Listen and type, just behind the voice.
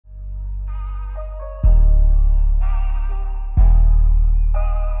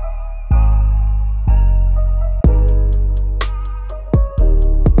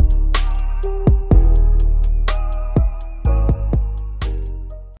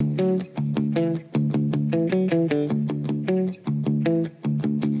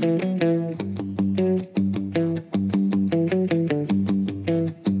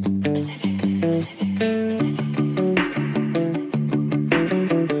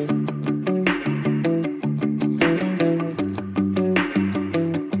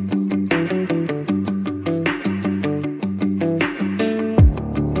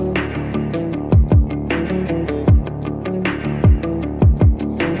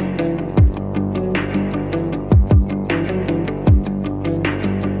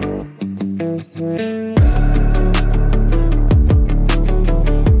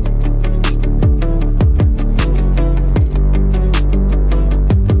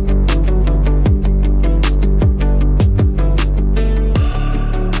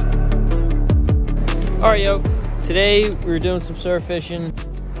Today we were doing some surf fishing.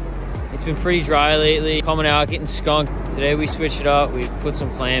 It's been pretty dry lately, coming out, getting skunked. Today we switched it up. We put some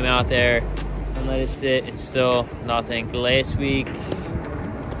clam out there and let it sit. It's still nothing. Last week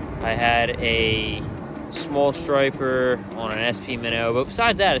I had a small striper on an SP minnow, but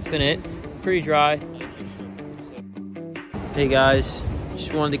besides that, it's been it. Pretty dry. Hey guys,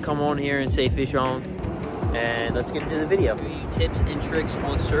 just wanted to come on here and say fish on, and let's get into the video. Tips and tricks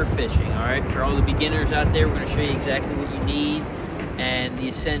on surf fishing, all right? For all the beginners out there, we're gonna show you exactly what you need and the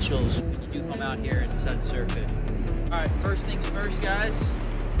essentials when you do come out here and decide to surf fish. All right, first things first, guys.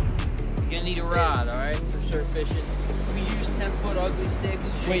 You're gonna need a rod, all right, for surf fishing. We use 10-foot ugly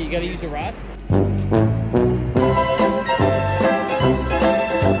sticks. Wait, you gotta use a rod? You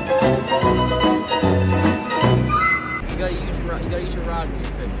gotta use a rod when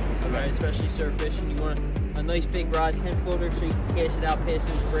you're fishing, all right? Especially surf fishing. You want a nice big rod, 10-footer, so you can cast it out past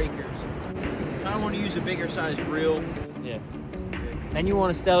those breakers. You kind of want to use a bigger size reel. Yeah. And you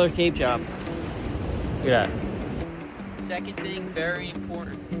want a stellar tape job. Look at that. Second thing, very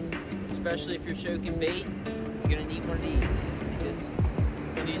important, especially if you're soaking bait, you're gonna need one of these.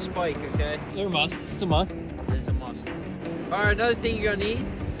 You're gonna need a spike, okay? They're a must. It's a must. It is a must. All right, another thing you're gonna need.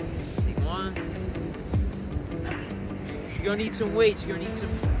 Take one. You're gonna need some weights. You're gonna need some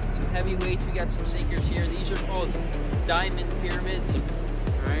heavy weights. We got some sinkers here. These are called diamond pyramids.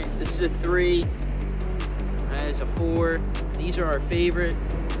 All right, this is a 3. That is a 4. These are our favorite.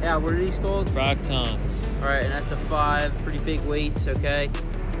 Yeah, what are these called? Rock tongs. All right, and that's a 5. Pretty big weights, okay?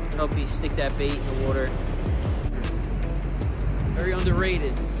 Help you stick that bait in the water. Very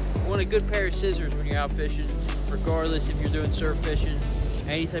underrated. You want a good pair of scissors when you're out fishing, regardless if you're doing surf fishing,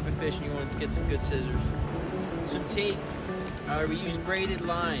 any type of fishing, you want to get some good scissors. Some tape. We use braided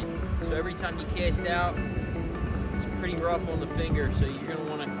line. So every time you cast out, it's pretty rough on the finger, so you're going to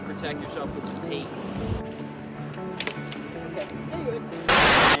want to protect yourself with some tape. Okay, anyway.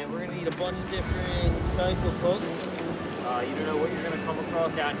 And we're going to need a bunch of different type of hooks. You don't know what you're going to come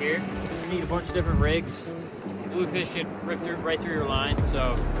across out here. You need a bunch of different rigs. Bluefish can rip right through your line,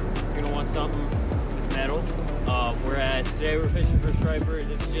 so you're going to want something with metal. Whereas today we're fishing for stripers,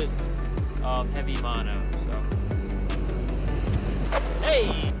 it's just heavy mono. So.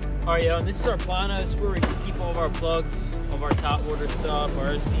 Hey! Alright, and this is our plano. This is where we keep all of our plugs, all of our top water stuff,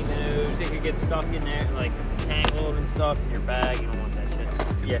 our SP minnows. It could get stuck in there, like tangled and stuff in your bag. You don't want that shit.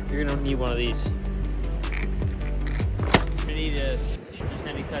 Yeah, you're gonna need one of these. You're gonna need just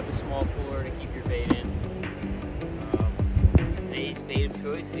any type of small puller to keep your bait in. Today's bait of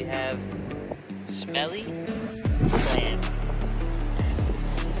choice, we have Smelly Clam.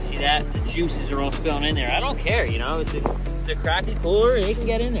 See that? The juices are all spilling in there. I don't care, you know, it's a crappy cooler, they can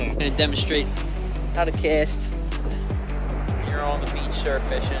get in there. I'm gonna demonstrate how to cast when you're on the beach surf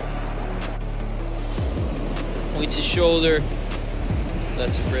fishing. Points his shoulder,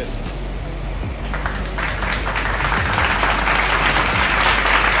 that's a grip.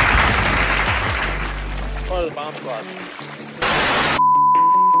 Part of the bomb squad.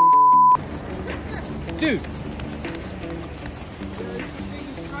 Dude!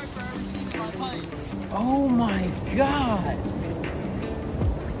 Oh my god!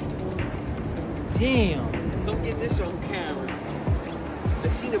 Damn! Don't get this on camera. I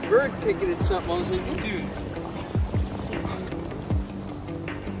seen a bird picking at something. I was like, dude.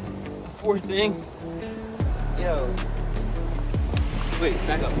 Poor thing. Yo. Wait,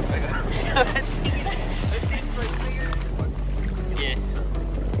 back up, back up. Yeah.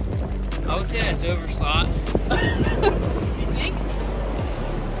 I would say that's overslot. You think?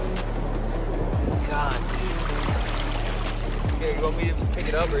 God, dude. Okay, you want me to pick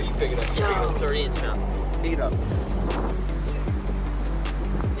it up or you pick it up? You pick it up. It's already in its mouth. Pick it up.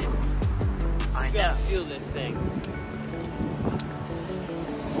 I gotta feel this thing.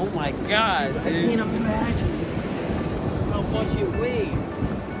 Oh my god, dude. I can't imagine how much it weighed.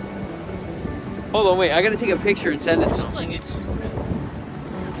 Hold on, wait. I gotta take a picture and send it to him.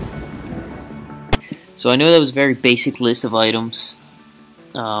 So I know that was a very basic list of items.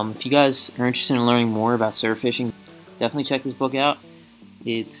 If you guys are interested in learning more about surf fishing, definitely check this book out.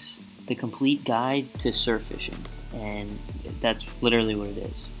 It's The Complete Guide to Surf Fishing, and that's literally what it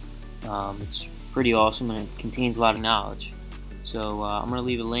is. It's pretty awesome, and it contains a lot of knowledge. So I'm going to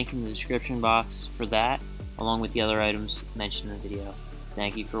leave a link in the description box for that, along with the other items mentioned in the video.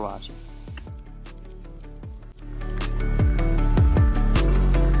 Thank you for watching.